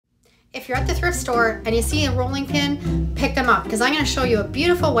If you're at the thrift store and you see a rolling pin, pick them up because I'm going to show you a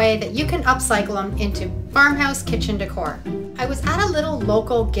beautiful way that you can upcycle them into farmhouse kitchen decor. I was at a little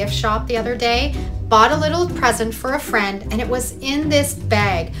local gift shop the other day, bought a little present for a friend, and it was in this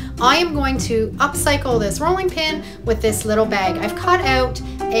bag. I am going to upcycle this rolling pin with this little bag. I've cut out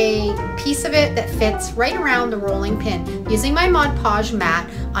a piece of it that fits right around the rolling pin. Using my Mod Podge mat,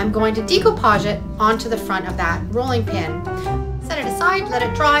 I'm going to decoupage it onto the front of that rolling pin. Set it aside, let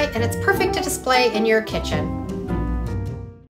it dry, and it's perfect to display in your kitchen.